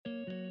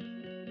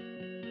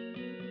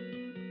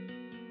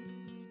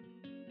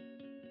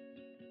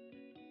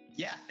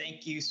Yeah,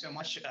 thank you so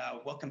much.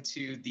 Welcome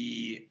to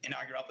the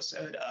inaugural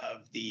episode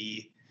of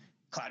the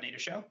Cloud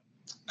Native Show,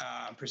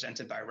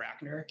 presented by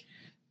Rackner.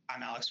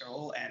 I'm Alex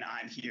Earl, and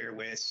I'm here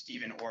with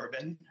Stephen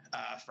Orban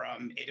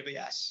from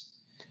AWS.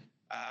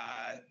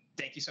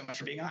 Thank you so much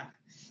for being on.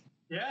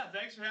 Yeah,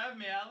 thanks for having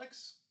me,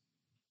 Alex.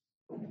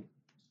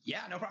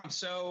 Yeah, no problem.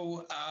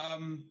 So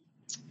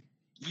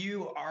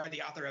you are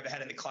the author of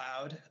Ahead of the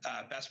Cloud,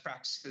 Best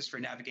Practices for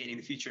Navigating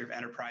the Future of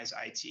Enterprise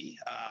IT.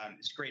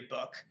 It's a great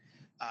book.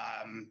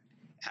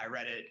 I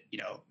read it,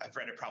 I've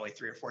read it probably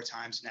 3 or 4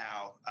 times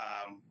now.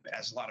 It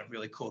has a lot of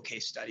really cool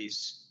case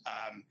studies.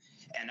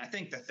 And I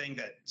think the thing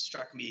that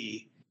struck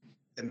me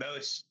the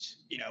most,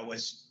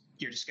 was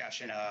your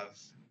discussion of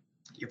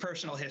your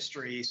personal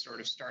history, sort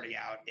of starting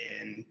out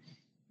in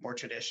more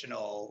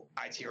traditional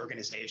IT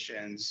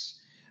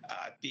organizations,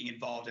 being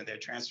involved in their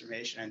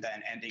transformation, and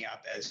then ending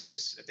up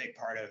as a big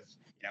part of,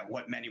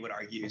 what many would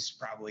argue is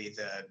probably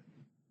the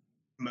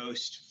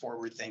most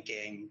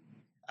forward-thinking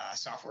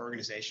software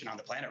organization on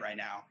the planet right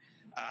now.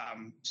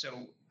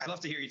 So I'd love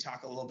to hear you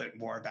talk a little bit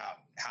more about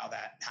how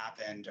that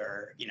happened,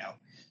 or,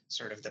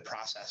 sort of the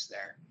process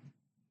there.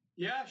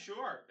 Yeah,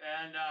 sure.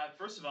 And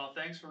first of all,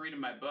 thanks for reading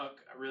my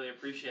book. I really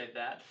appreciate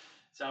that.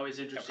 It's always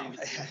interesting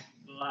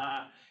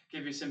to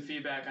give you some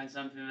feedback on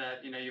something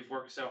that, you've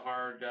worked so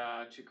hard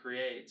to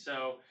create.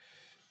 So,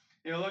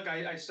 look,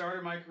 I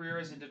started my career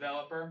as a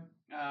developer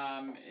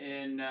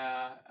in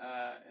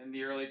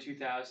the early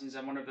 2000s.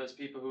 I'm one of those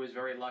people who was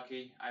very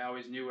lucky. I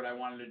always knew what I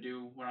wanted to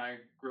do when I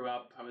grew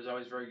up. I was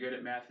always very good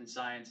at math and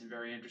science and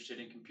very interested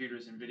in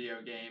computers and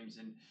video games,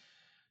 and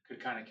could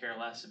kind of care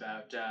less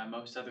about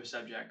most other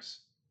subjects,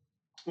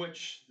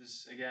 which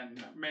is,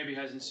 again, maybe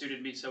hasn't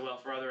suited me so well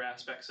for other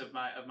aspects of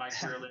my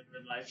career later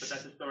in life, but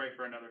that's a story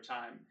for another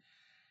time.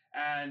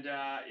 And,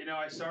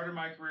 I started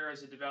my career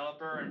as a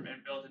developer and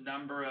built a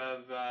number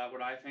of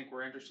what I think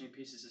were interesting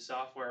pieces of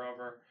software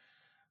over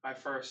my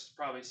first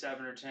probably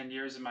 7 or 10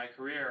 years of my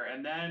career.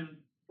 And then,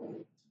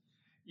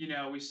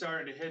 we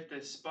started to hit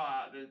this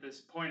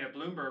point at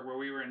Bloomberg where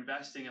we were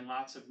investing in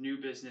lots of new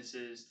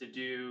businesses to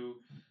do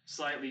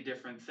slightly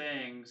different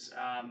things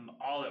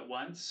all at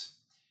once.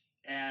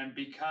 And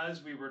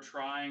because we were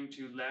trying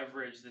to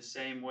leverage the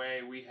same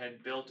way we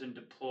had built and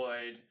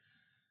deployed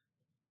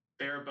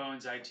bare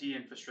bones IT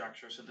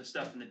infrastructure, so the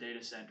stuff in the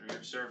data center,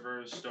 your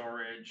servers,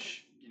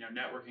 storage,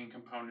 networking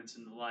components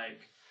and the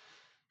like,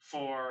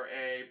 for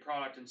a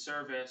product and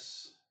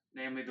service,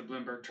 namely the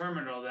Bloomberg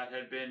Terminal, that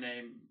had been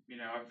a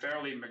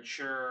fairly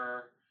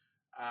mature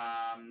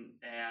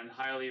and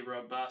highly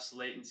robust,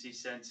 latency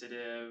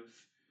sensitive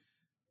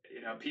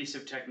piece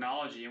of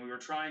technology. And we were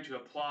trying to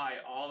apply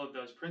all of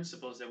those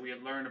principles that we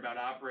had learned about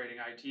operating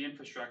IT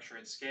infrastructure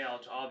at scale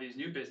to all these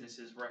new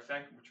businesses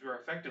which were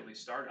effectively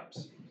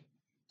startups.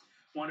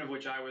 One of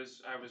which I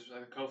was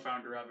a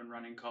co-founder of and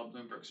running, called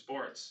Bloomberg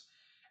Sports.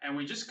 And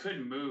we just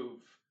couldn't move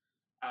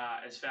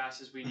as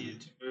fast as we needed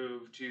to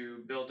move to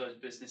build those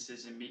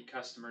businesses and meet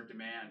customer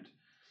demand.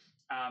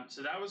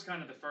 So that was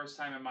kind of the first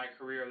time in my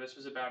career. This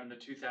was about in the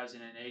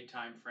 2008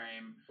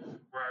 timeframe,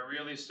 where I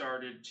really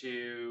started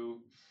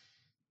to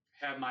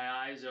have my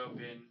eyes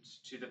opened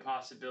to the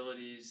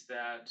possibilities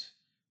that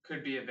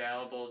could be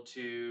available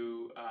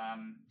to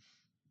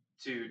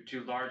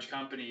large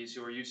companies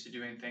who are used to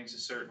doing things a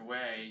certain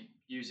way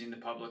using the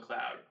public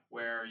cloud,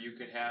 where you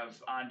could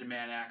have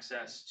on-demand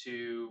access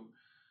to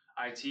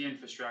IT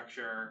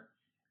infrastructure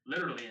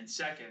literally in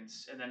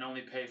seconds, and then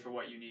only pay for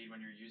what you need when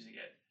you're using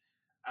it.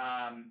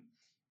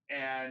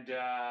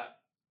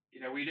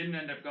 We didn't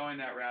end up going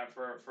that route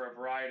for a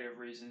variety of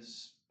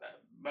reasons,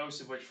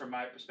 most of which, from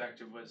my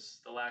perspective, was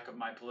the lack of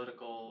my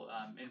political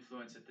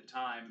influence at the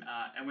time.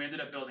 And we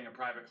ended up building a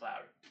private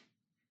cloud,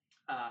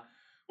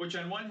 which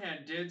on one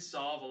hand did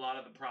solve a lot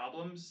of the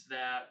problems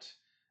that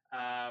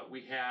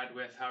we had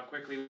with how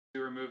quickly we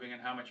were moving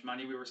and how much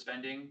money we were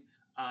spending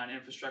on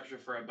infrastructure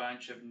for a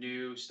bunch of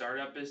new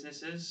startup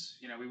businesses.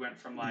 We went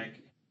from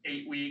like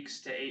 8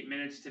 weeks to 8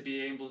 minutes to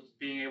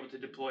being able to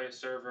deploy a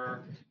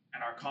server,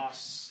 and our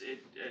costs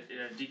it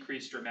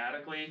decreased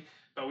dramatically.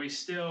 But we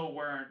still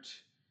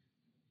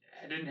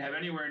didn't have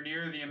anywhere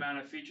near the amount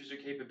of features or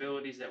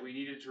capabilities that we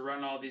needed to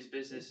run all these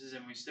businesses,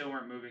 and we still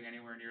weren't moving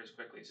anywhere near as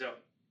quickly. So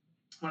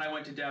when I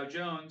went to Dow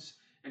Jones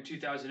in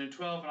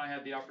 2012, and I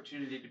had the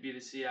opportunity to be the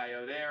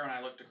CIO there, and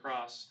I looked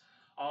across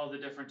all the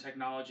different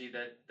technology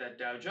that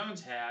Dow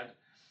Jones had,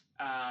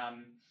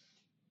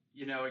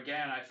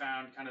 again, I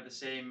found kind of the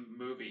same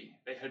movie.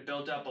 They had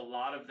built up a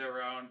lot of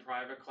their own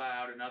private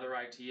cloud and other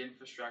IT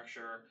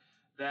infrastructure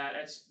that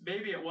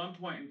maybe at one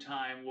point in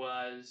time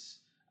was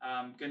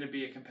going to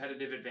be a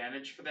competitive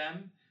advantage for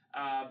them.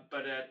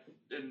 But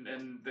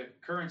in the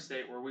current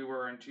state where we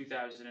were in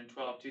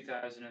 2012,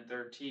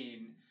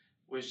 2013,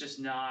 was just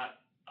not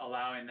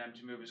allowing them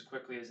to move as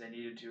quickly as they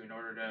needed to in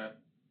order to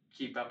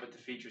keep up with the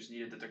features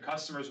needed that their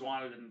customers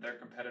wanted and their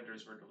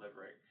competitors were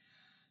delivering.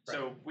 Right.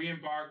 So we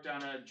embarked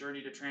on a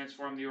journey to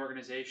transform the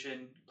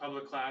organization.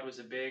 Public cloud was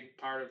a big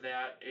part of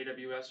that.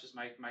 AWS was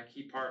my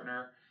key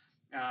partner.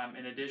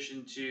 In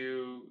addition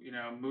to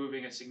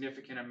moving a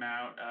significant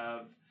amount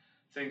of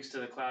things to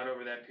the cloud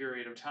over that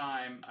period of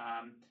time.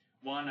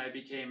 One, I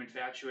became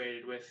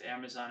infatuated with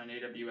Amazon and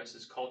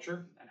AWS's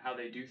culture and how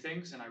they do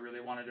things, and I really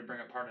wanted to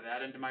bring a part of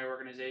that into my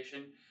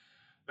organization.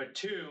 But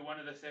two, one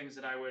of the things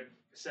that I would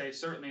say,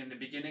 certainly in the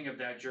beginning of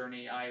that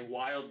journey, I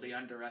wildly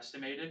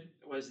underestimated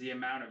was the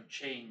amount of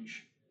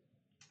change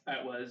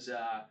that was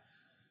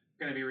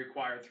going to be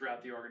required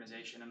throughout the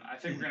organization. And I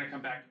think we're going to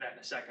come back to that in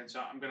a second. So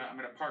I'm going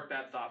to park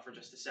that thought for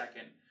just a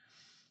second.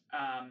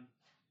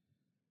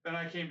 Then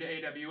I came to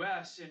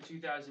AWS in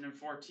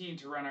 2014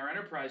 to run our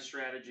enterprise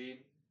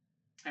strategy.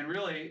 And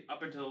really,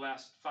 up until the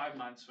last 5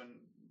 months when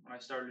I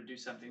started to do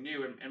something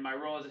new, in my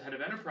role as the head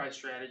of enterprise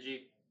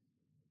strategy,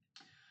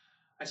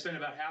 I spent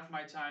about half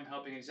my time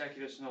helping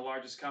executives from the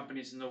largest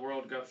companies in the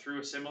world go through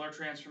a similar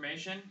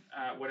transformation,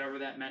 whatever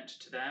that meant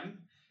to them,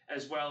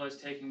 as well as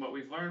taking what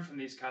we've learned from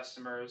these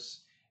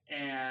customers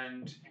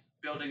and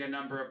building a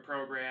number of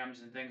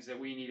programs and things that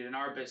we need in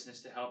our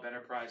business to help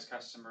enterprise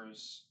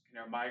customers,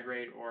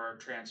 migrate or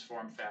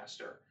transform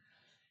faster.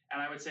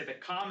 And I would say the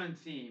common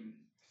theme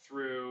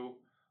through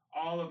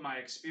all of my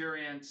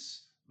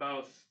experience,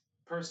 both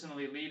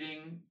personally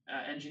leading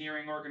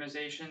engineering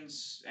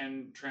organizations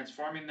and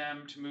transforming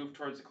them to move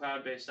towards a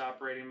cloud-based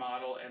operating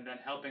model, and then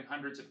helping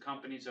hundreds of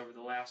companies over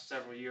the last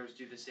several years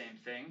do the same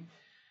thing,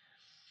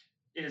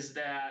 is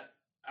that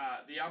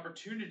the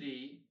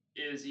opportunity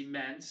is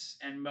immense,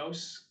 and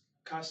most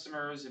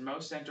customers and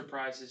most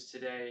enterprises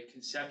today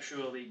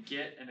conceptually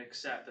get and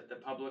accept that the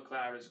public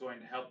cloud is going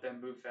to help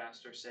them move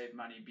faster, save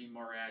money, be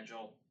more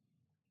agile,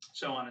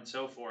 so on and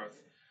so forth.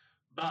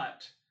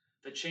 But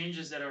the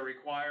changes that are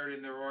required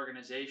in their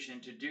organization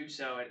to do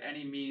so at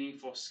any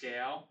meaningful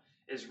scale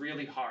is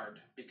really hard,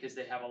 because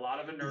they have a lot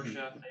of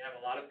inertia. They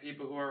have a lot of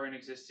people who are in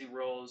existing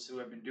roles who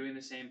have been doing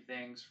the same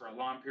things for a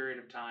long period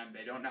of time.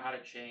 They don't know how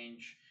to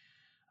change.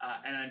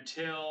 And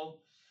until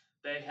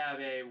they have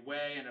a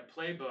way and a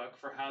playbook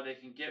for how they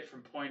can get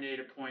from point A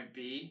to point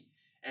B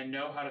and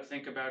know how to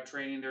think about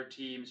training their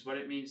teams, what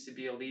it means to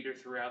be a leader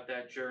throughout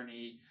that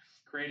journey,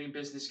 creating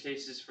business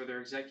cases for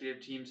their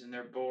executive teams and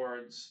their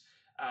boards,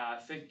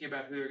 thinking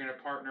about who they're going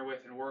to partner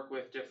with and work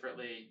with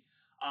differently,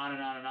 on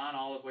and on and on,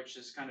 all of which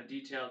is kind of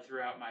detailed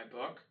throughout my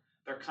book,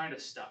 they're kind of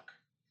stuck.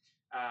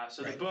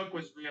 So right. The book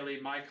was really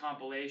my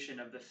compilation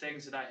of the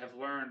things that I have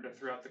learned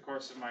throughout the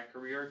course of my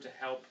career to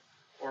help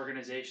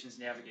organizations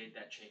navigate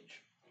that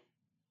change.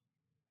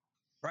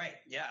 Right.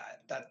 Yeah.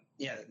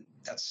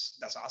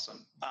 That's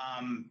awesome.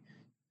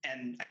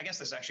 And I guess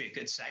that's actually a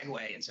good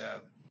segue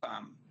into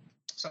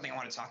something I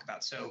want to talk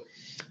about. So,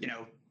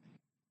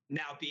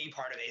 now being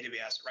part of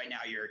AWS, right now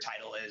your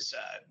title is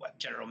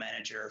General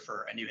Manager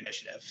for a new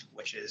initiative,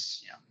 which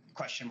is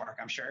question mark,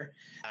 I'm sure.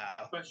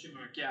 Question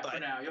mark, yeah. For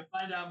now, you'll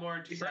find out more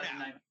in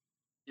 2009.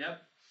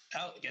 Yep.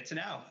 Oh, good to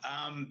know.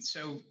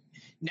 So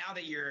now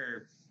that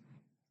you're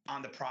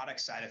on the product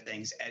side of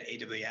things at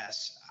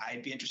AWS,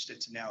 I'd be interested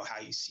to know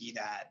how you see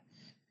that,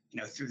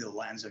 through the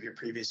lens of your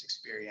previous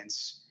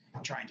experience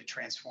trying to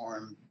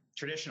transform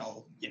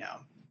traditional,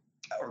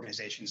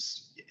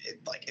 organizations.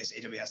 Like, is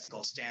AWS the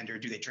gold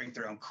standard? Do they drink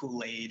their own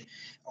Kool-Aid,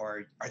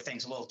 or are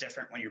things a little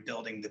different when you're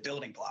building the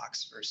building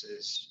blocks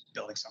versus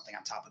building something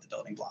on top of the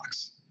building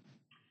blocks?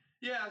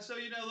 Yeah. So,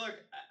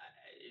 look,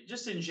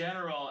 just in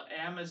general,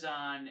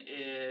 Amazon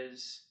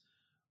is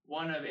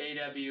one of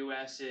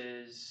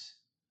AWS's,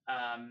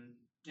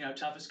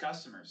 toughest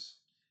customers.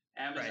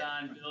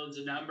 Amazon right. builds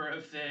a number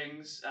of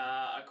things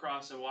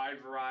across a wide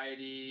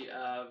variety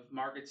of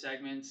market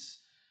segments.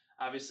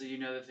 Obviously,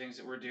 the things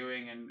that we're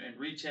doing in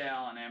retail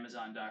on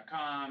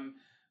Amazon.com.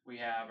 We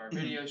have our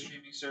video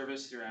streaming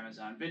service through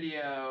Amazon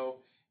Video,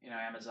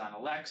 Amazon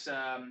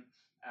Alexa,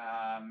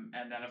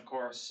 and then, of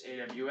course,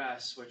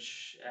 AWS,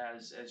 which,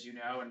 as you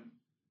know,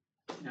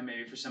 and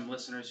maybe for some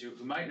listeners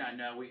who might not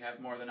know, we have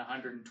more than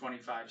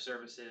 125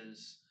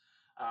 services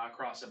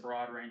across a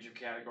broad range of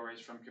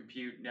categories, from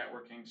compute,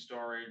 networking,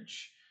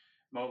 storage,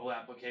 mobile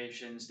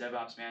applications,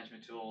 DevOps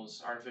management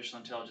tools, artificial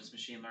intelligence,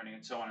 machine learning,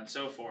 and so on and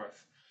so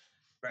forth.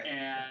 Right.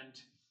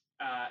 And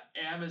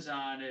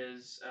Amazon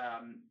is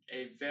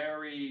a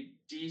very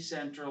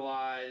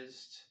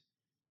decentralized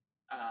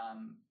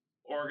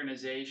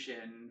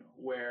organization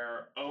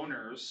where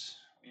owners,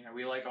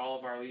 we like all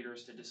of our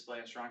leaders to display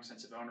a strong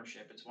sense of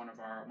ownership. It's one of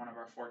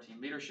our 14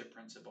 leadership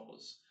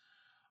principles,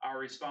 are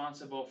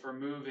responsible for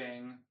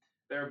moving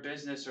their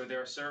business or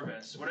their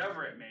service,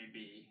 whatever it may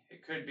be.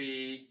 It could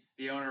be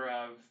the owner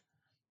of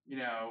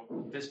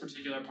this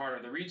particular part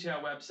of the retail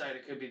website.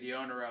 It could be the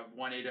owner of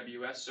one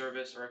AWS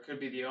service, or it could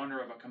be the owner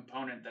of a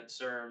component that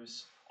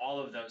serves all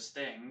of those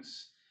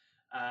things.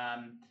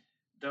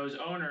 Those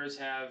owners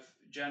have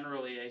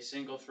generally a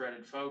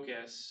single-threaded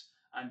focus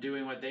on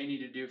doing what they need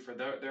to do for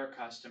their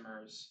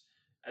customers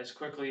as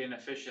quickly and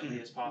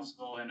efficiently as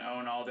possible, and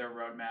own all their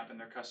roadmap and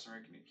their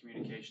customer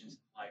communications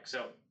alike.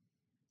 So,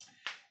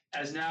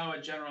 as now a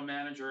general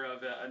manager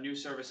of a new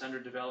service under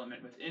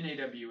development within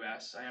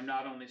AWS, I am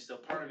not only still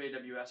part of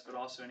AWS, but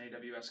also an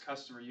AWS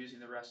customer using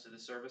the rest of the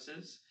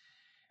services.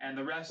 And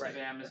the rest of Right.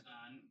 Amazon,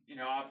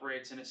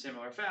 operates in a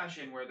similar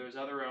fashion where there's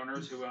other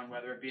owners who own,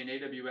 whether it be an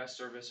AWS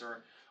service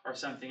or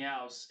something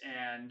else.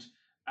 And,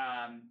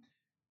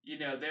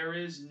 there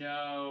is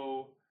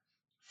no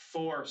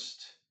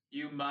forced,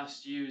 you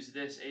must use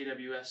this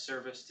AWS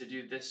service to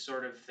do this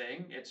sort of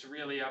thing. It's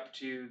really up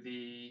to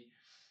the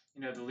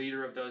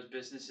leader of those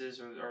businesses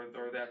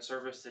or that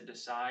service to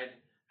decide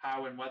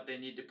how and what they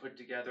need to put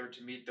together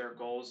to meet their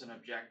goals and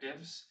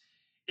objectives.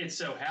 It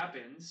so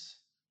happens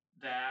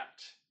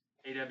that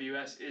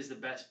AWS is the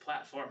best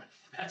platform,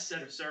 the best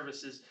set of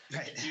services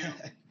Right. to do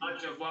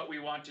much of what we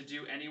want to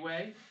do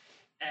anyway.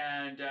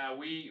 And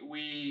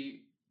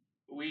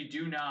we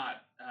do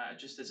not,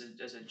 just as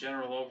a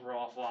general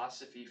overall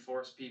philosophy,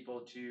 force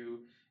people to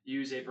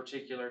use a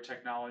particular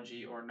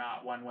technology or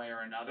not one way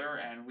or another.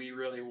 And we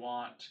really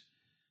want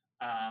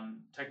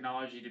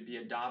technology to be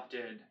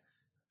adopted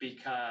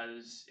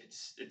because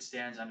it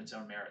stands on its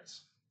own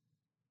merits.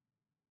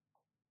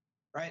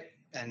 Right.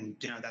 And,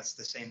 that's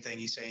the same thing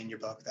you say in your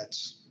book.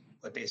 That's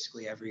what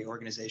basically every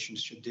organization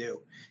should do.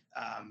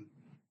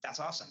 That's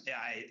awesome. Yeah,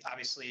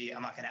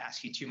 I'm not going to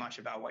ask you too much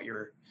about what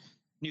your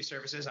new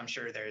service is. I'm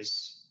sure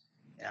there's,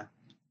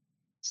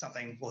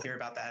 something we'll hear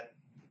about that.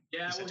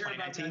 Yeah, we'll hear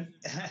about that.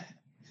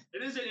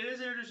 It is an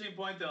interesting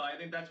point, though. I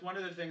think that's one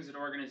of the things that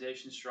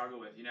organizations struggle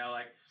with.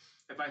 Like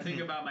if I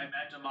think about my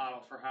mental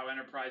model for how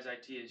enterprise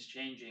IT is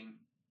changing,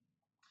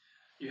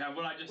 you have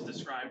what I just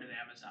described in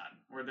Amazon,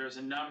 where there's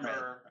a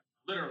number,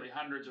 literally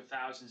hundreds of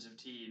thousands of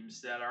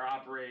teams that are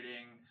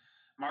operating,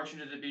 marching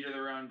to the beat of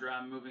their own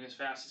drum, moving as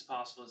fast as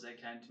possible as they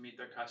can to meet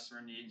their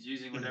customer needs,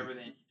 using whatever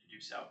they need to do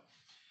so.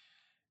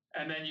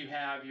 And then you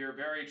have your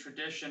very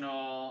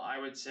traditional, I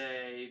would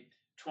say,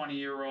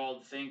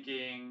 20-year-old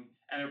thinking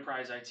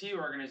enterprise IT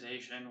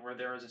organization where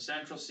there is a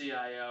central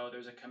CIO,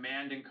 there's a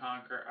command and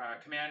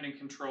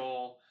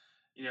control,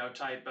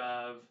 type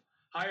of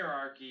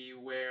hierarchy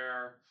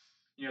where,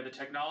 the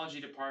technology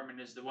department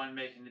is the one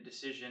making the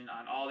decision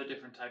on all the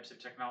different types of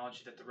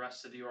technology that the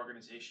rest of the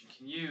organization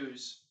can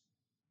use,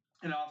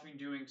 and often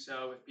doing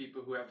so with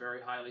people who have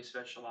very highly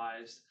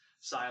specialized,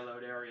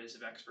 siloed areas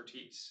of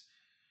expertise.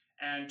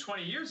 And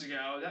 20 years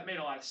ago, that made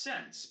a lot of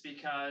sense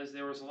because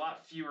there was a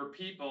lot fewer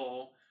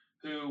people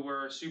who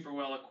were super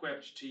well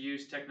equipped to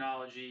use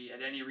technology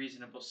at any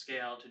reasonable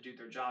scale to do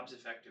their jobs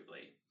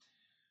effectively.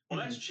 Well,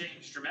 that's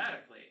changed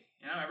dramatically.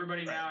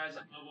 Everybody now has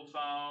a mobile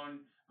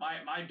phone.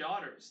 My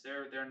daughters,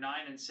 they're 9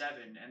 and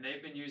 7, and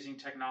they've been using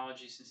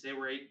technology since they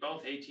were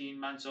both 18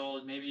 months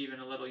old, maybe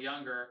even a little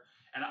younger.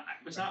 And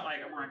it's not like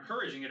we're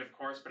encouraging it, of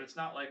course, but it's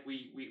not like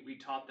we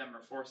taught them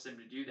or forced them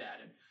to do that.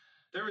 And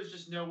there is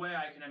just no way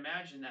I can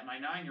imagine that my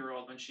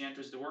 9-year-old, when she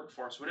enters the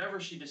workforce,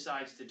 whatever she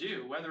decides to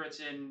do, whether it's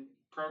in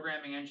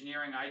programming,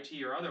 engineering,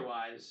 IT, or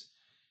otherwise,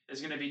 is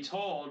going to be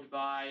told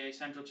by a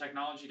central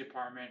technology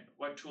department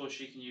what tools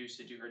she can use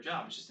to do her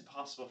job. It's just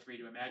impossible for me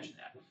to imagine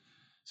that.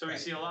 So we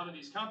see a lot of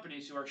these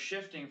companies who are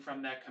shifting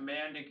from that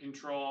command and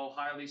control,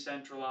 highly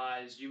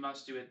centralized, you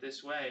must do it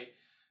this way,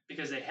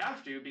 because they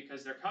have to,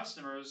 because their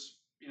customers,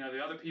 the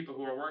other people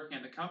who are working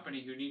in the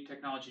company who need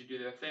technology to do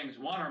their things,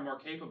 one, are more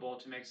capable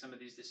to make some of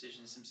these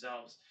decisions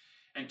themselves,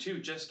 and two,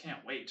 just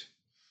can't wait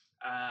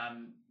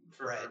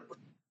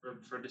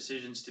for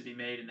decisions to be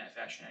made in that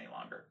fashion any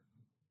longer.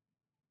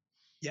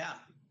 Yeah.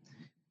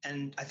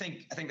 And I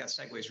think that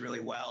segues really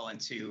well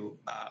into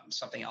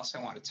something else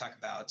I want to talk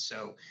about.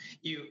 So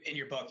in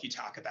your book, you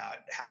talk about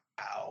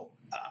how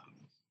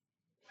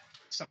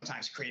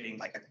sometimes creating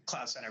like a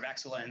cloud center of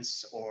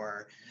excellence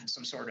or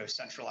some sort of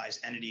centralized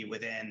entity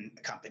within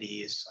a company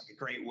is like a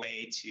great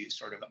way to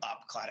sort of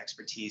up cloud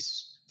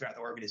expertise throughout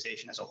the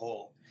organization as a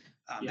whole.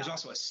 There's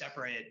also a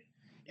separate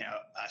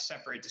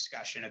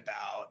discussion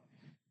about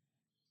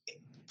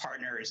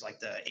partners like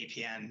the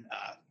APN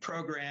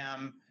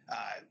program.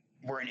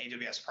 We're an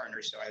AWS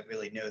partner, so I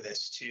really know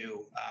this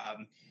too.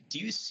 Do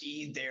you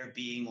see there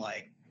being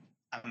like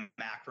a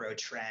macro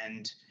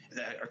trend?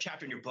 Or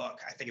chapter in your book,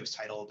 I think it was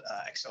titled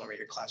Accelerate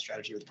Your Cloud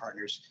Strategy with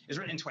Partners. It was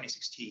written in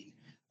 2016.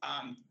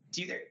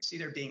 Do you see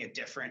there being a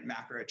different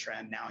macro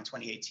trend now in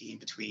 2018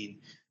 between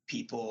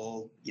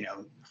people,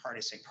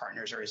 harnessing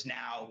partners, or is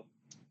now,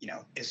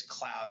 is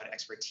cloud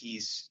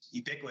expertise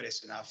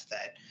ubiquitous enough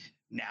that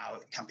now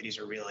companies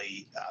are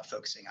really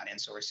focusing on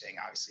insourcing?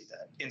 Obviously,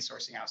 the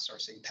insourcing,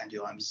 outsourcing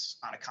pendulum's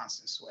on a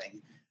constant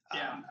swing.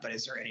 But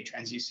is there any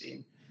trends you've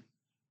seen?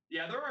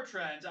 Yeah, there are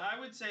trends. I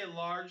would say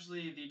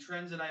largely the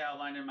trends that I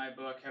outlined in my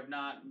book have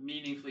not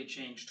meaningfully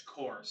changed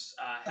course.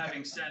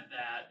 Having said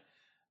that,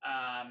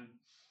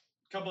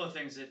 a couple of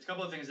things to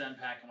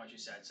unpack in what you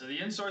said. So the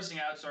insourcing,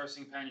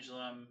 outsourcing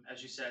pendulum,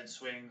 as you said,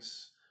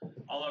 swings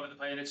all over the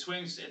place. And it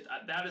swings,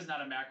 that is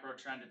not a macro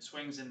trend. It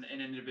swings in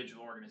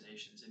individual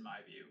organizations, in my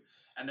view.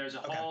 And there's a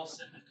whole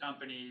set of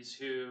companies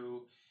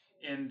who,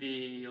 in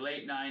the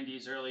late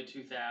 90s, early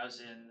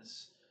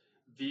 2000s,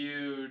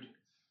 viewed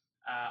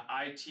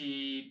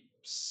IT,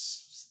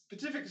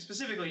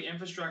 specifically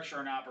infrastructure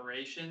and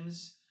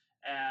operations,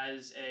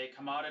 as a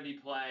commodity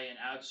play and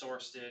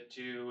outsourced it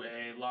to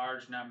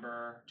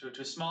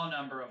a small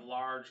number of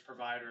large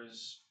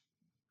providers,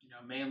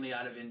 mainly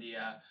out of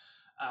India,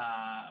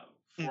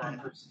 for a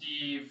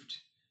perceived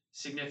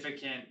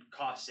significant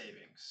cost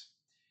savings.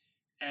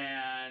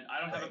 And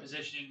I don't have a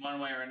position one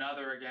way or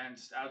another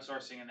against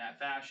outsourcing in that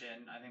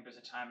fashion. I think there's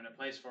a time and a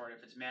place for it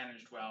if it's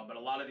managed well. But a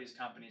lot of these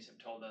companies have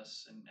told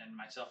us, and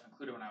myself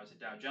included when I was at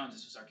Dow Jones,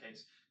 this was our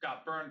case,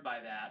 got burned by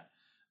that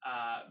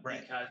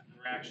because they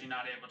were actually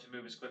not able to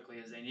move as quickly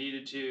as they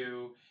needed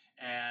to,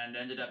 and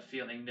ended up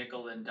feeling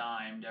nickel and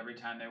dimed every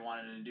time they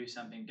wanted to do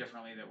something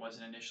differently that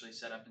wasn't initially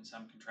set up in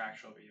some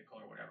contractual vehicle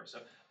or whatever.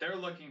 So they're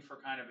looking for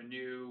kind of a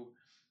new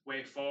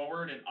way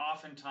forward, and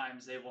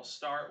oftentimes they will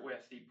start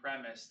with the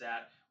premise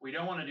that we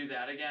don't want to do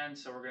that again,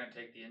 so we're going to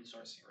take the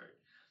insourcing route.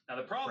 Now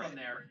the problem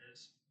there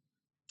is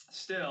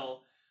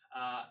still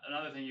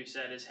another thing you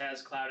said is,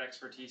 has cloud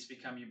expertise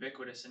become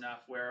ubiquitous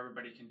enough where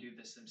everybody can do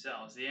this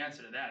themselves? The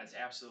answer to that is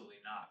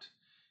absolutely not.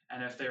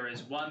 And if there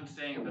is one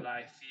thing that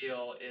I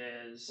feel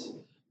is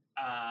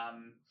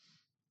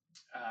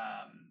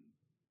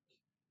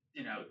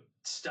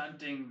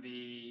stunting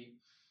the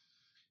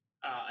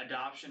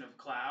adoption of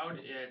cloud,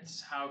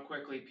 it's how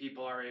quickly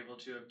people are able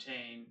to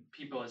obtain,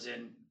 people as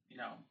in,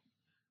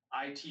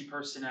 IT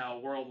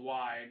personnel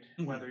worldwide,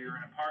 whether you're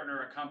in a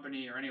partner, a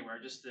company, or anywhere,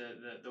 just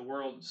the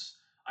world's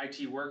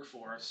IT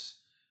workforce,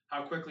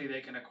 how quickly they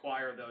can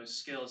acquire those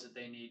skills that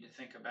they need to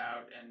think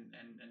about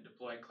and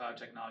deploy cloud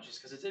technologies,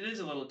 because it is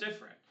a little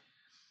different.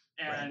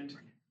 And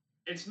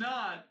it's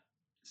not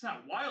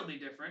wildly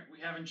different. We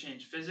haven't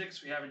changed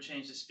physics. We haven't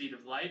changed the speed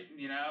of light.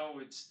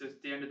 It's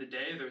at the end of the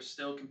day, there's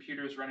still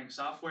computers running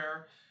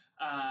software.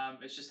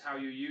 It's just how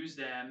you use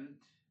them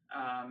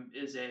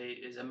is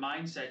a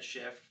mindset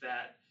shift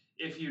that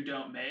if you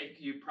don't make,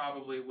 you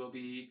probably will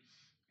be,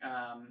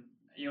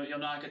 you'll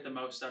not get the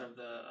most out of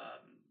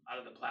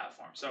the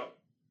platform. So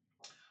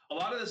a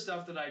lot of the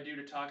stuff that I do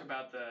to talk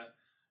about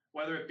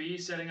whether it be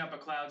setting up a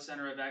cloud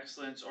center of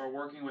excellence or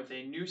working with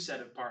a new set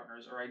of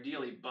partners, or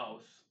ideally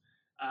both,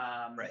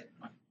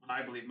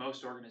 I believe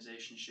most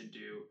organizations should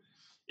do,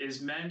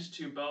 is meant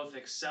to both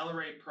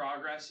accelerate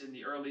progress in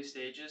the early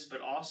stages,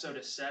 but also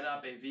to set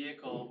up a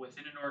vehicle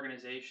within an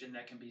organization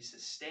that can be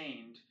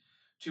sustained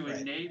to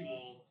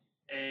enable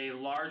a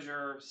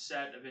larger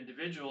set of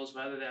individuals,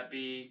 whether that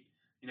be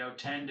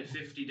 10 to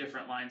 50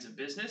 different lines of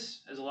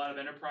business, as a lot of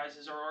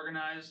enterprises are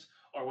organized,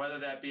 or whether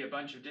that be a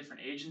bunch of different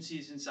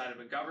agencies inside of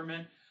a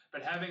government,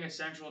 but having a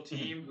central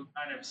team who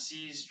kind of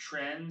sees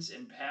trends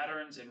and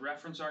patterns and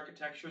reference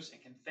architectures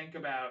and can think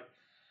about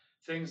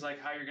things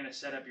like how you're going to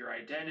set up your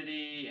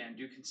identity and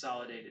do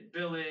consolidated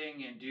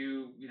billing and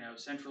do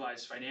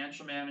centralized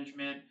financial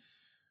management,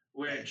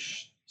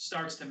 which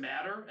starts to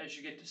matter as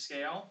you get to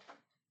scale.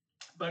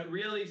 But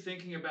really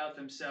thinking about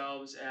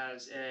themselves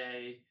as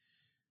a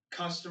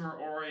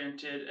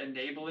customer-oriented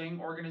enabling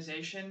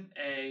organization,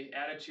 a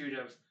attitude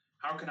of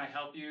how can I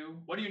help you?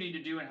 What do you need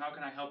to do and how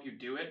can I help you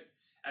do it?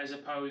 As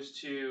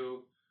opposed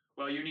to,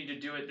 well, you need to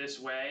do it this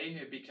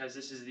way because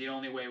this is the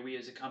only way we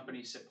as a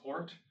company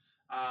support,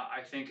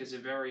 I think is a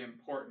very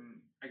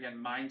important,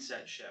 again,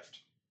 mindset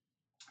shift.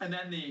 And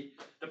then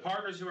the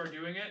partners who are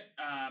doing it,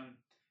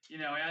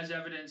 as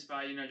evidenced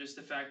by, just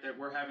the fact that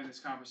we're having this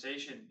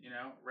conversation,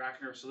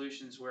 Rackner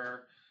Solutions,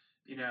 where,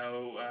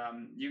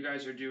 you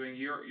guys are doing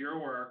your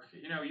work.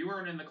 You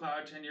weren't in the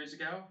cloud 10 years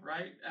ago,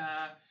 right?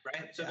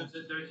 So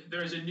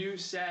there's a new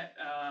set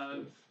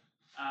of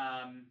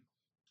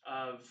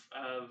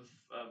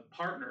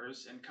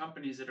partners and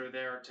companies that are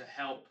there to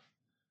help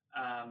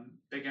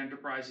big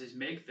enterprises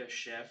make this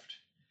shift,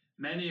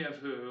 many of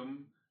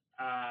whom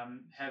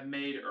have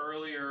made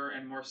earlier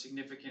and more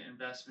significant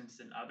investments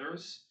than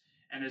others,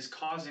 and is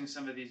causing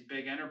some of these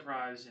big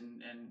enterprise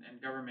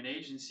and government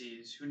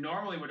agencies who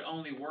normally would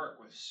only work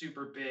with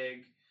super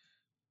big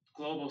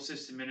global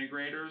system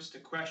integrators to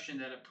question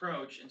that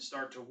approach and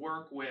start to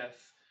work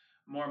with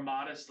more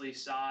modestly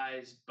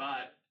sized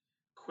but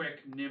quick,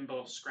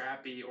 nimble,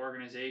 scrappy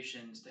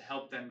organizations to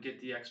help them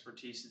get the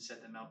expertise and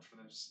set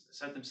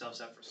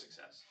themselves up for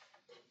success.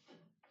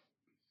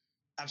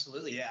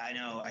 Absolutely, yeah. I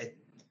know. I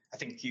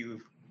think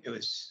it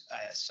was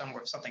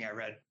something I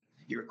read.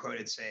 You were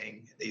quoted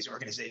saying these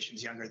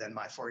organizations younger than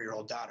my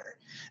 4-year-old daughter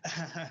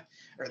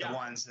are the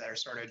ones that are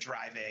sort of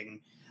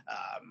driving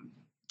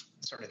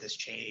sort of this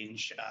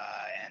change,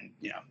 and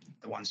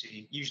the ones who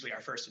usually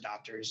are first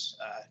adopters,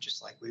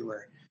 just like we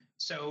were.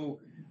 So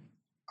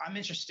I'm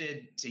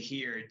interested to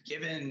hear,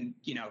 given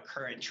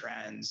current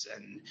trends,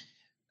 and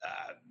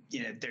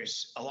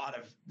there's a lot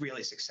of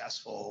really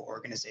successful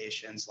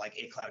organizations like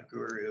A Cloud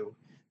Guru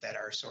that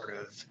are sort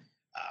of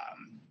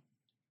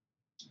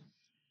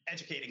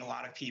educating a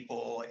lot of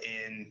people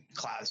in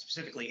cloud,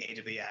 specifically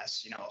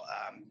AWS.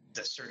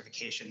 The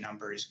certification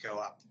numbers go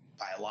up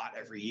by a lot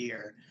every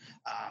year,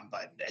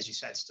 but as you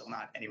said, still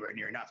not anywhere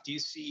near enough. Do you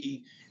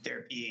see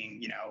there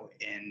being,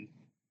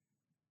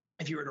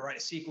 if you were to write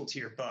a sequel to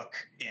your book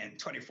in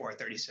 24,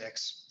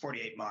 36,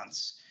 48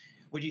 months,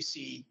 would you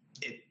see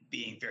it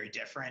being very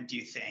different? Do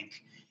you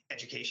think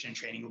education and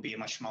training will be a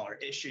much smaller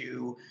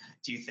issue?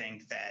 Do you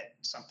think that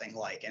something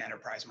like an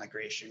enterprise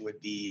migration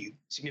would be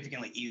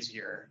significantly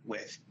easier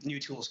with new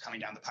tools coming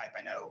down the pipe?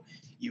 I know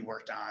you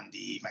worked on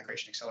the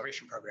migration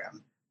acceleration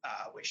program,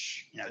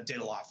 which did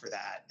a lot for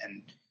that.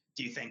 And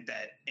do you think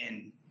that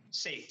in,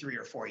 say, 3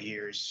 or 4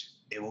 years,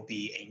 it will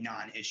be a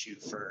non-issue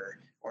for,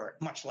 or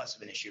much less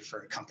of an issue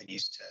for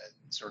companies to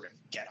sort of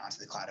get onto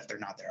the cloud if they're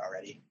not there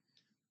already?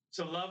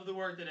 So love the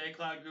work that A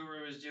Cloud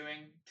Guru is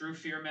doing. Drew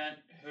Fearment,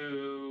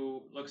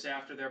 who looks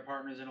after their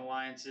partners and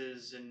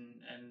alliances and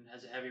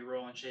has a heavy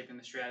role in shaping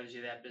the strategy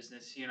of that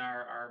business. He and I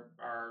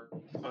are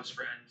close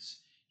friends.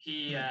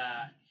 He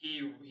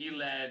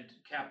led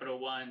Capital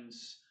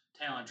One's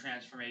talent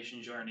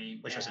transformation journey,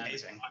 which was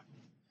amazing.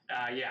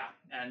 Yeah,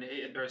 and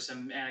there's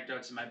some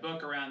anecdotes in my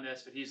book around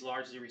this, but he's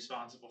largely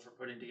responsible for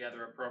putting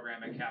together a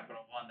program at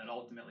Capital One that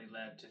ultimately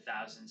led to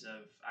thousands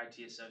of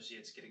IT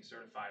associates getting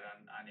certified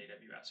on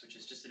AWS, which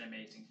is just an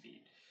amazing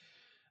feat.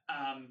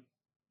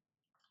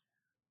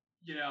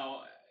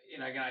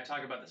 Again, I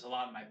talk about this a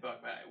lot in my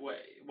book, but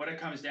what it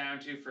comes down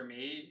to for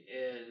me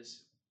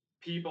is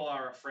people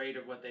are afraid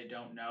of what they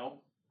don't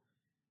know.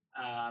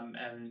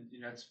 And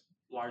it's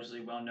largely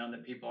well known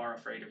that people are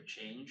afraid of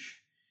change.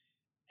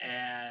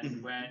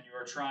 And when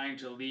you're trying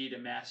to lead a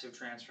massive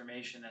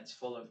transformation that's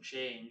full of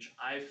change,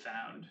 I've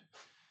found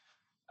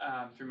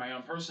through my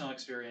own personal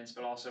experience,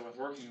 but also with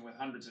working with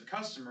hundreds of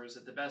customers,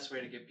 that the best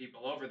way to get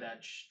people over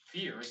that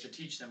fear is to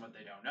teach them what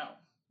they don't know.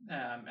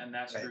 And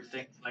that's through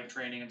things like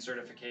training and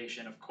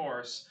certification, of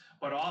course,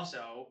 but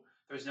also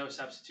there's no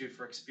substitute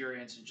for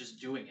experience and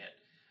just doing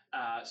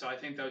it. So I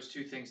think those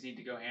two things need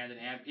to go hand in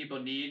hand. People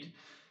need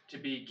to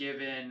be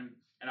given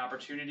an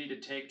opportunity to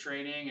take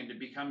training and to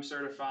become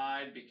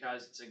certified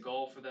because it's a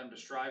goal for them to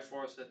strive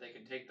for so that they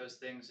can take those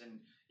things and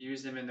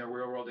use them in their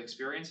real world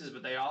experiences.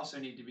 But they also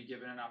need to be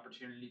given an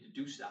opportunity to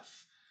do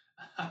stuff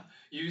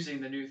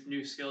using the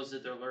new skills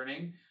that they're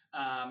learning.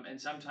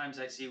 And sometimes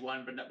I see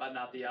one, but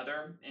not the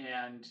other.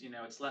 And,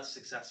 it's less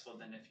successful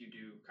than if you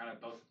do kind of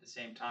both at the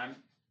same time.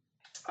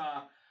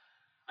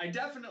 I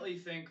definitely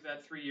think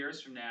that 3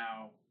 years from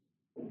now,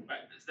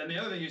 then the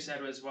other thing you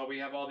said was, well, we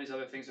have all these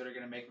other things that are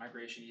going to make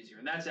migration easier.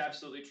 And that's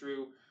absolutely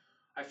true.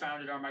 I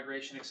founded our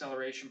migration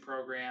acceleration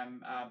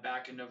program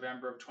back in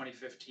November of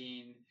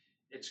 2015.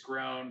 It's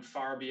grown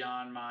far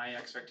beyond my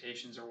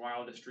expectations or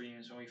wildest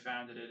dreams when we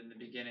founded it in the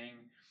beginning.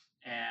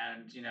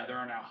 And, there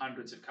are now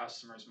hundreds of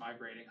customers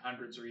migrating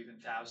hundreds or even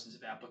thousands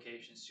of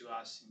applications to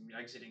us and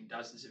exiting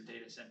dozens of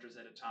data centers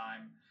at a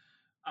time.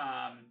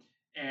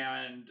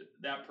 And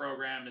that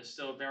program is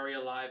still very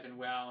alive and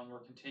well, and we're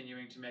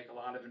continuing to make a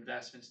lot of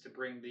investments to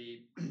bring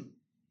the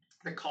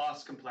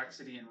cost,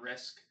 complexity, and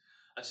risk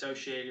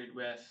associated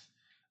with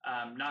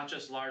not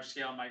just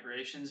large-scale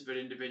migrations, but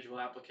individual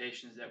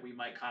applications that we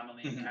might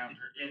commonly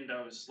encounter in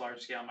those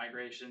large-scale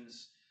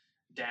migrations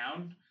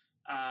down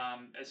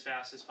as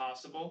fast as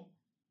possible.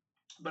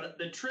 But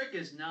the trick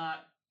is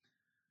not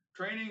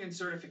training and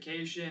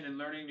certification and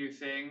learning new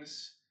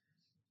things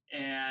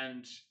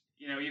and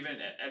even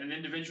at an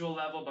individual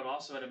level, but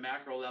also at a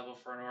macro level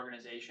for an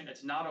organization.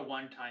 It's not a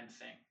one-time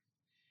thing.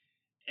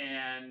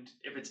 And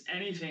if it's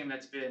anything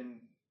that's been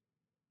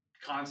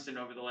constant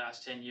over the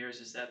last 10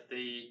 years is that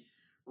the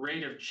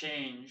rate of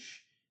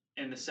change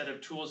in the set of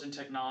tools and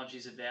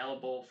technologies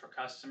available for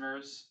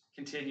customers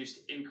continues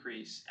to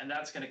increase, and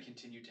that's going to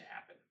continue to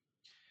happen.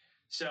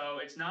 So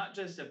it's not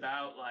just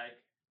about like,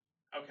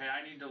 okay,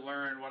 I need to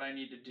learn what I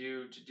need to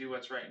do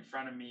what's right in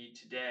front of me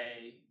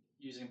today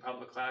using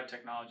public cloud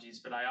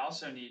technologies, but I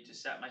also need to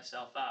set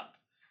myself up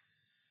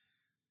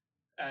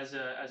as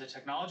a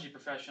technology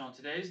professional in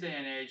today's day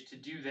and age to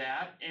do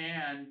that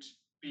and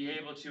be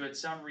able to, at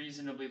some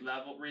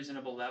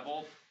reasonable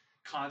level,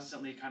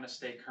 constantly kind of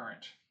stay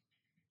current.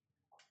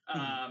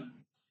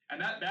 And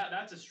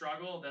that's a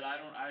struggle that I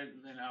don't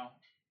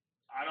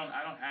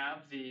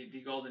have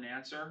the golden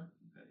answer,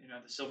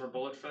 the silver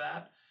bullet for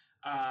that.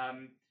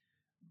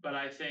 But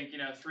I think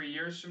 3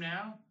 years from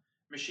now,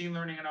 machine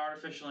learning and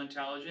artificial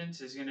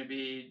intelligence is going to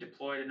be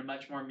deployed in a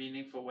much more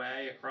meaningful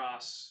way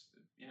across,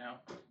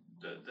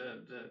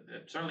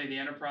 certainly the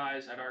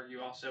enterprise. I'd argue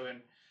also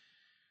in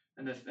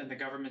the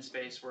government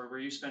space where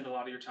you spend a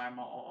lot of your time,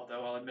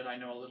 although I'll admit I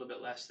know a little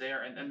bit less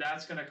there. And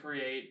that's going to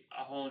create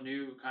a whole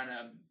new kind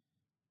of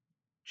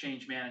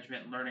change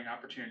management and learning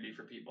opportunity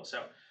for people.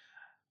 So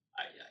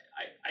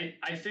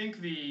I think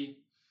the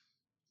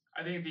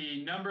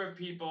number of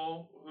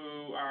people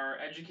who are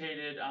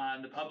educated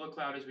on the public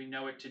cloud as we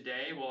know it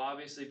today will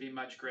obviously be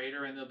much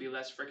greater, and there'll be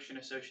less friction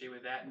associated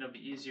with that, and it'll be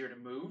easier to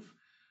move.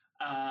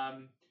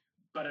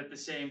 But at the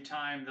same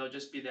time, there'll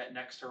just be that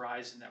next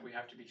horizon that we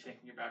have to be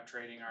thinking about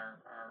training our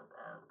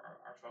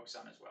folks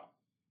on as well.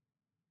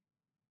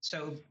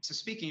 So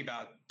speaking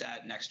about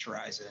that next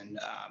horizon,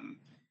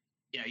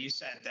 you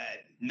said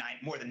that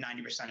more than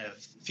 90%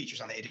 of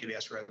features on the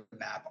AWS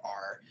roadmap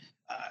are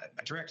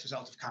a direct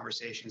result of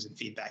conversations and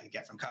feedback you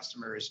get from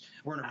customers.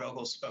 Werner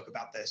Vogel spoke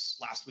about this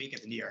last week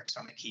at the New York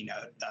Summit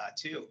keynote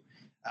too.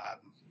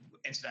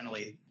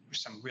 Incidentally,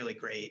 some really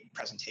great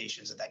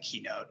presentations at that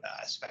keynote,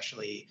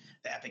 especially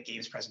the Epic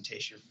Games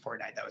presentation for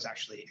Fortnite. That was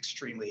actually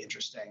extremely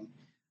interesting.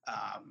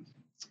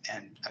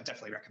 And I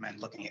definitely recommend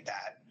looking at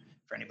that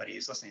for anybody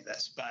who's listening to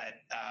this. But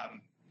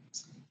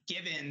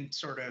given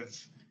sort of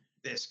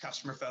this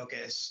customer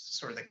focus,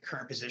 sort of the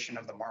current position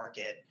of the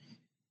market,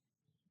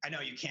 I know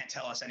you can't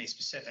tell us any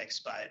specifics,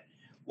 but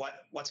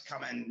what's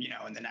coming,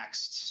 in the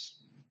next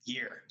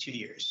year, 2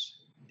 years?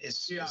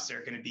 Is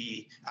there going to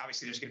be,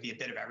 obviously there's going to be a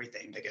bit of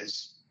everything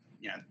because,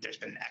 there's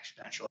been an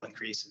exponential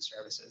increase in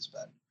services,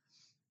 but.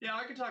 Yeah,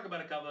 I can talk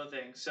about a couple of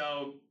things.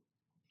 So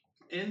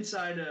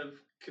inside of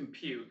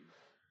compute,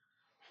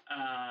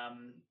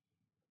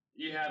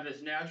 you have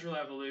this natural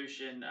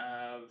evolution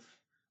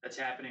that's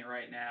happening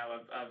right now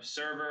of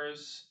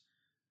servers.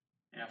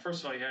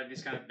 First of all, you had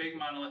these kind of big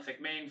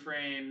monolithic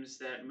mainframes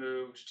that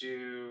moved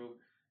to,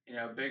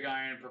 big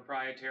iron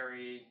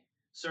proprietary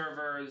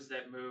servers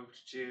that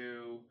moved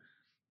to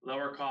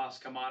lower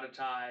cost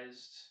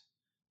commoditized,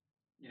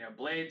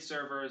 blade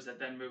servers that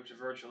then moved to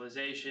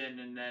virtualization.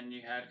 And then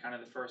you had kind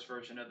of the first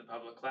version of the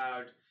public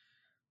cloud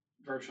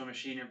virtual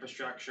machine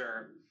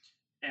infrastructure.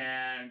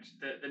 And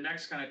the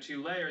next kind of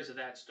two layers of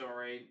that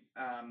story,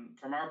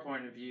 from our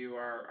point of view,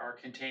 are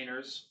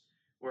containers,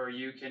 where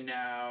you can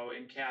now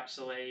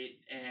encapsulate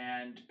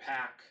and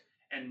pack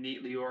and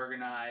neatly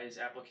organize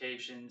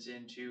applications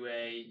into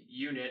a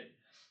unit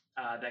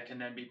that can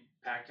then be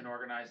packed and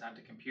organized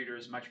onto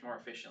computers much more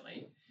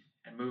efficiently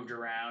and moved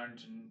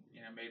around and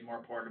made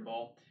more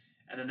portable.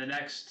 And then the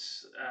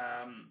next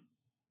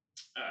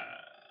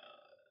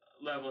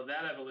level of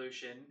that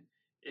evolution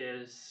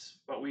is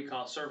what we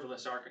call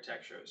serverless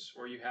architectures,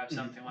 where you have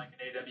something like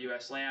an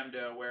AWS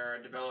Lambda, where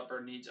a developer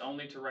needs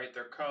only to write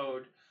their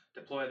code,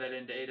 deploy that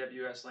into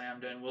AWS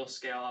Lambda, and we'll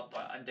scale up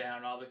and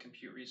down all the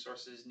compute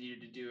resources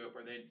needed to do it,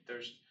 where the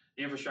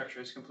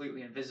infrastructure is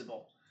completely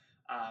invisible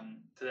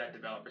to that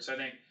developer. So I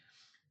think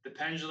the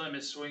pendulum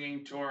is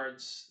swinging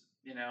towards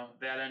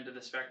that end of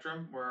the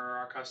spectrum, where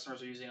our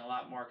customers are using a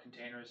lot more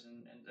containers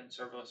and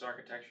serverless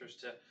architectures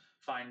to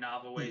find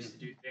novel ways to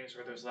do things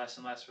where there's less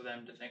and less for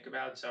them to think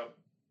about. So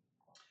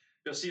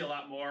you'll see a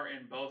lot more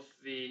in both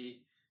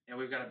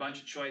we've got a bunch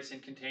of choice in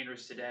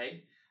containers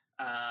today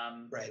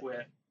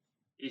with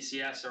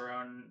ECS, our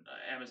own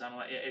Amazon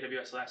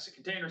AWS Elastic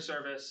Container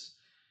Service,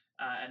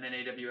 and then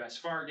AWS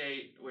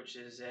Fargate, which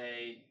is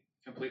a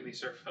completely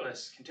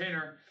serverless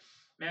container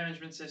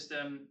management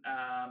system.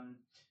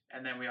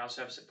 And then we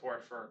also have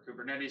support for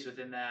Kubernetes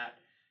within that.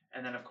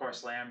 And then, of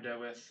course, Lambda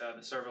with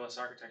the serverless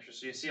architecture.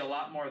 So you see a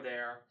lot more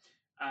there.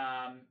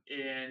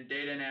 In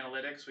data and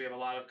analytics, we have a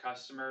lot of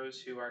customers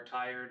who are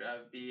tired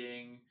of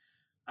being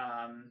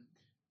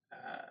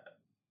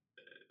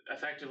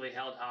effectively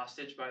held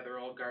hostage by their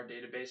old guard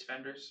database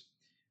vendors.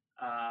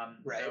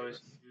 Those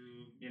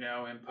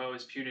who,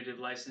 impose punitive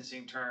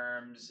licensing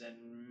terms and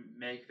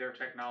make their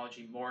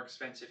technology more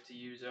expensive to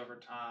use over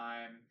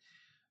time.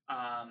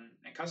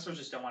 And customers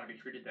just don't want to be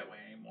treated that way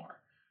anymore.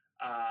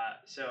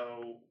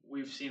 So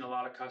we've seen a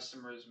lot of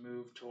customers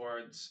move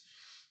towards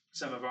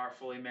some of our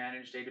fully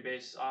managed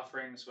database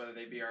offerings, whether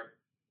they be our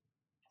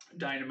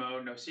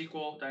DynamoDB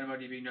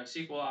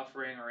NoSQL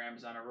offering, or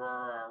Amazon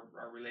Aurora,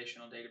 our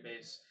relational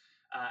database.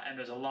 And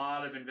there's a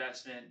lot of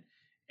investment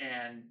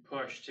and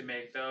push to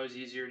make those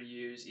easier to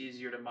use,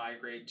 easier to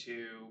migrate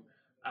to,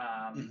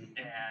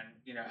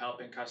 and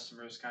helping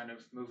customers kind of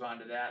move on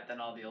to that. Then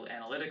all the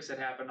analytics that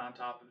happen on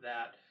top of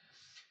that.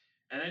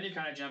 And then you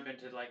kind of jump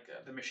into like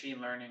the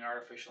machine learning,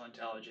 artificial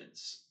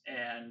intelligence.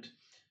 And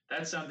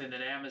that's something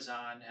that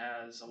Amazon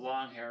has a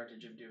long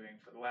heritage of doing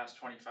for the last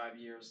 25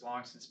 years,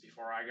 long since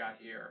before I got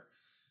here.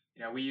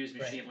 We use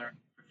machine learning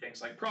for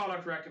things like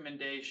product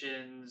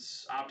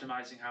recommendations,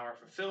 optimizing how our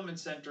fulfillment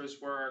centers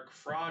work,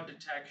 fraud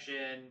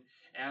detection,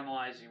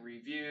 analyzing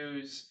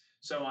reviews,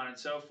 so on and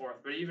so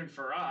forth. But even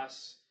for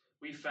us,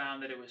 we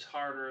found that it was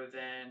harder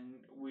than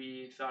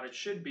we thought it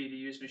should be to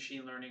use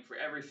machine learning for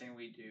everything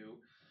we do.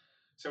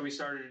 So we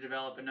started to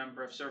develop a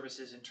number of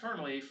services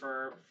internally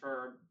for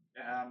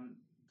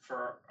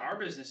our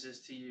businesses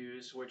to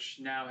use, which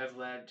now have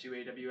led to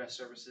AWS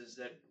services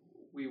that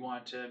we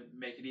want to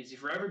make it easy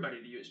for everybody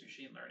to use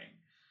machine learning.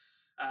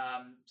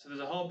 So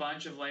there's a whole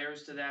bunch of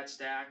layers to that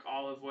stack,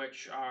 all of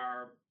which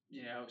are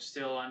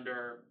still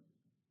under,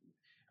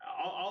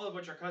 all of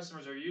which our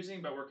customers are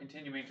using, but we're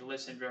continuing to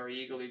listen very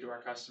eagerly to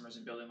our customers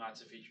and building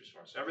lots of features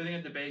for. So everything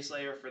at the base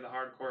layer for the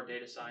hardcore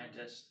data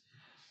scientist,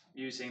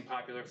 using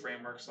popular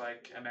frameworks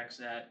like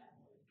MXNet,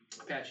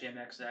 Apache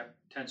MXNet,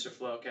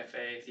 TensorFlow,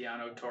 Caffe,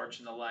 Theano, Torch,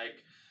 and the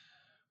like.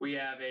 We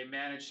have a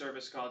managed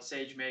service called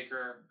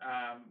SageMaker,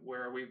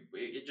 where we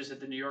just at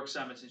the New York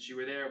Summit, since you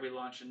were there, we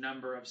launched a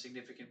number of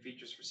significant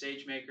features for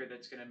SageMaker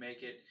that's going to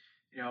make it,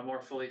 a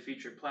more fully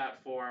featured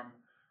platform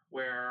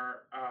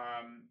where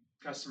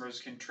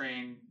customers can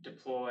train,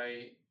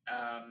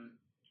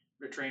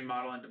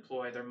 model, and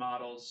deploy their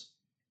models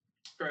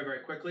very, very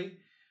quickly.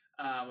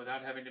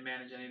 Without having to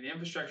manage any of the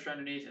infrastructure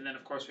underneath. And then,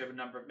 of course, we have a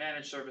number of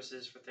managed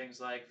services for things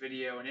like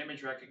video and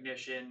image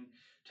recognition,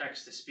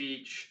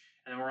 text-to-speech,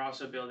 And we're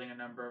also building a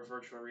number of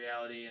virtual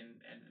reality and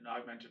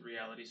augmented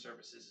reality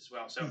services as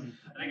well. So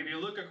I think if you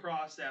look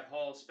across that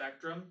whole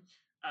spectrum,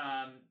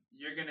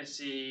 you're going to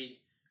see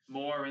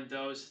more in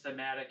those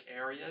thematic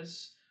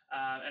areas.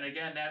 And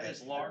again, that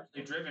is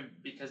largely driven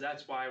because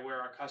that's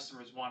where our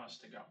customers want us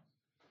to go.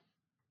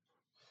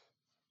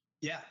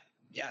 Yeah,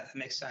 that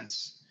makes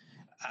sense.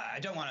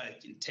 I don't want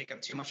to take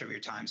up too much of your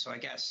time, so I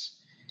guess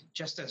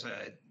just as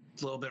a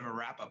little bit of a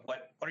wrap up,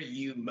 what are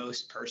you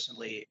most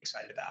personally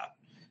excited about,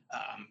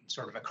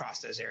 sort of across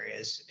those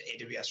areas,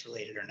 AWS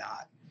related or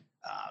not?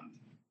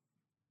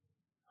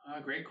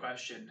 Great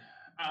question.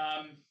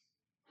 I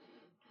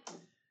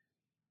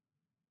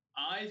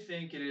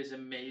think it is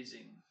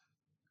amazing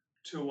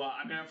to,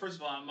 I mean, first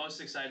of all, I'm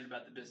most excited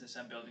about the business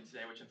I'm building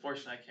today, which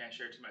unfortunately I can't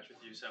share too much with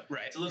you. So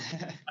it's a little,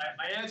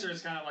 my answer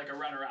is kind of like a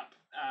runner-up.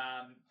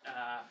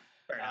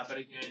 But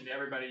again,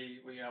 everybody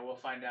will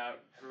find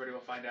out. Everybody will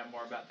find out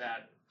more about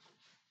that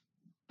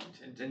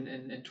in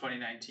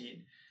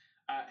 2019.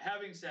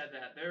 Having said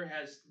that, there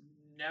has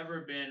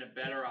never been a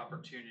better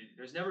opportunity.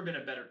 There's never been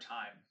a better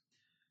time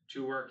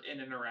to work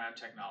in and around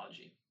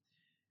technology.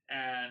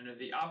 And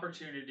the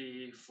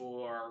opportunity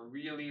for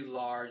really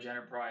large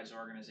enterprise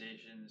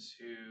organizations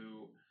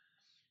who,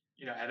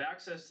 have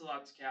access to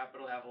lots of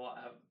capital,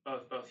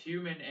 have both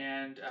human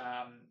and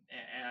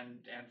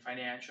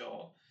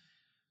financial,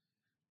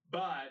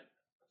 but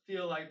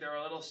feel like they're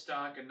a little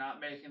stuck and not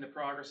making the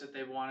progress that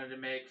they wanted to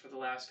make for the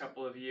last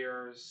couple of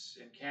years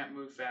and can't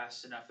move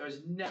fast enough.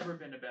 There's never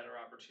been a better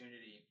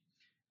opportunity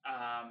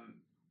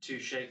to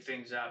shake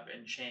things up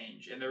and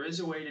change. And there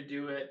is a way to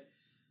do it.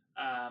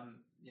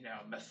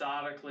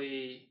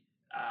 Methodically,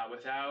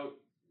 without,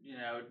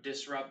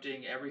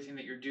 disrupting everything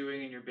that you're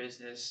doing in your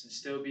business and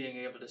still being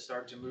able to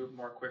start to move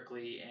more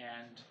quickly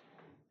and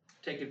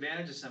take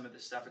advantage of some of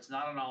this stuff. It's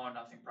not an all or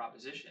nothing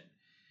proposition.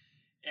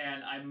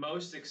 And I'm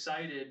most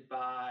excited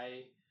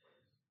by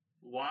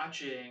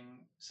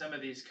watching some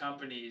of these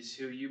companies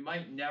who you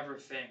might never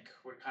think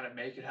would kind of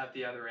make it out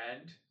the other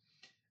end,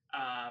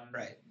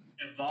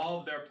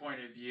 evolve their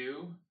point of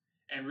view,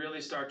 and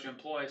really start to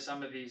employ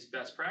some of these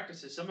best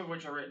practices, some of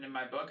which are written in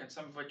my book and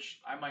some of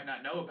which I might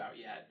not know about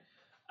yet.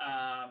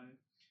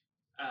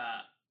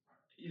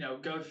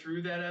 Go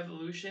through that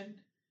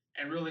evolution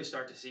and really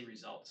start to see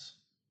results.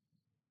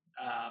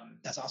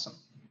 That's awesome.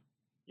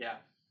 Yeah.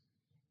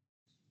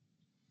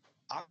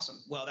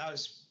 Awesome. Well, that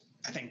was,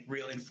 I think,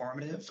 really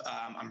informative.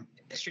 I'm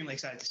extremely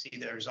excited to see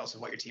the results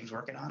of what your team's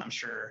working on. I'm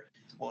sure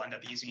we'll end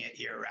up using it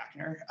here at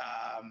Rachner.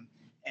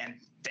 And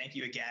thank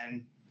you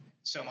again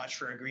so much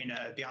for agreeing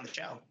to be on the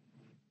show.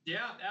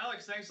 Yeah,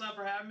 Alex, thanks a lot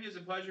for having me. It's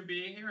a pleasure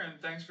being here, and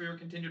thanks for your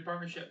continued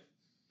partnership.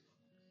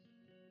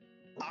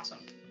 Awesome.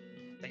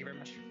 Thank you very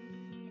much.